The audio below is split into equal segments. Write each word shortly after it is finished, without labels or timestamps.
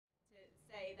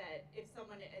if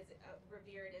someone as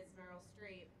revered as Meryl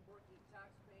Streep. Working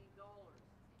tax-paying dollars.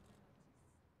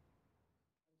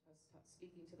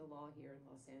 Speaking to the law here in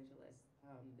Los Angeles,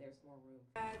 there's more room.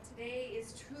 Today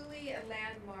is truly a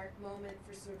landmark moment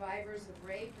for survivors of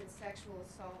rape and sexual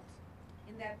assault,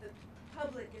 in that the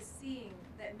public is seeing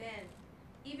that men,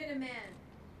 even a man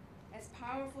as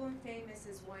powerful and famous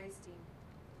as Weinstein,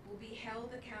 will be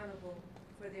held accountable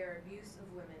for their abuse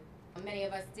of women. Many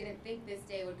of us didn't think this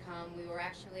day would come. We were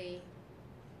actually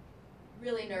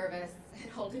really nervous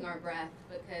and holding our breath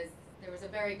because there was a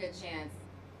very good chance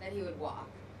that he would walk.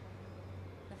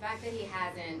 The fact that he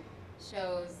hasn't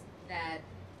shows that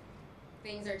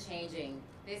things are changing.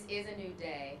 This is a new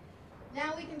day.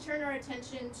 Now we can turn our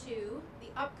attention to the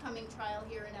upcoming trial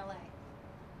here in LA.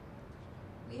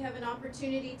 We have an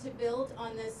opportunity to build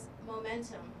on this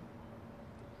momentum.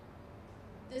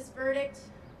 This verdict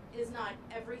is not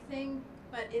everything,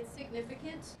 but it's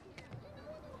significant.